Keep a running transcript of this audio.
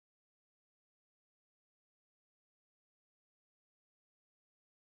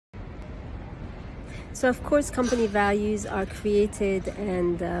So of course, company values are created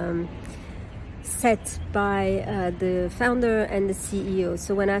and set by the founder and the CEO.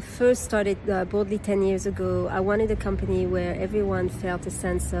 So when I first started Boldly 10 years ago, I wanted a company where everyone felt a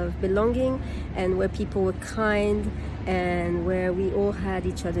sense of belonging and where people were kind and where we all had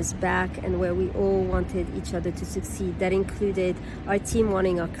each other's back and where we all wanted each other to succeed. That included our team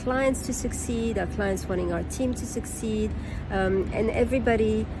wanting our clients to succeed, our clients wanting our team to succeed, and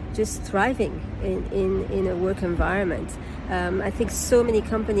everybody just thriving in a work environment. I think so many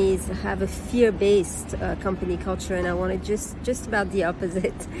companies have a fear-based company culture, and I wanted just about the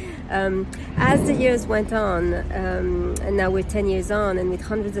opposite. As the years went on, and now we're 10 years on, and with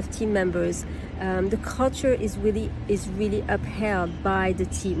hundreds of team members, the culture is really upheld by the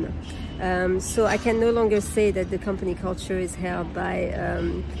team. So I can no longer say that the company culture is held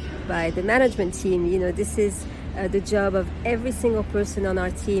by the management team. You know, this is the job of every single person on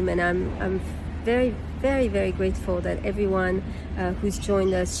our team, and I'm very, very, very grateful that everyone who's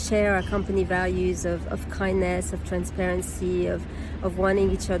joined us share our company values of kindness, of transparency, of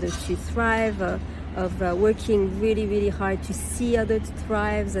wanting each other to thrive, of working really, really hard to see others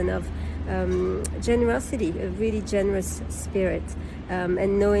thrive, and of generosity, a really generous spirit,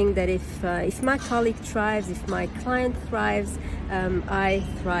 and knowing that if my colleague thrives, if my client thrives, I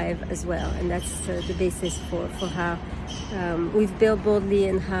thrive as well. And that's the basis for how we've built Boldly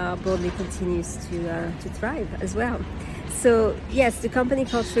and how Boldly continues to thrive as well. So yes, the company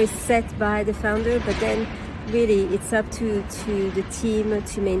culture is set by the founder, but then really it's up to the team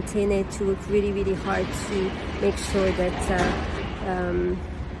to maintain it, to work really, really hard to make sure that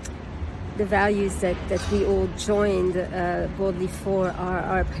the values that we all joined Boldly for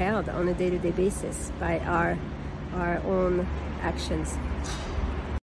are upheld on a day-to-day basis by our own actions.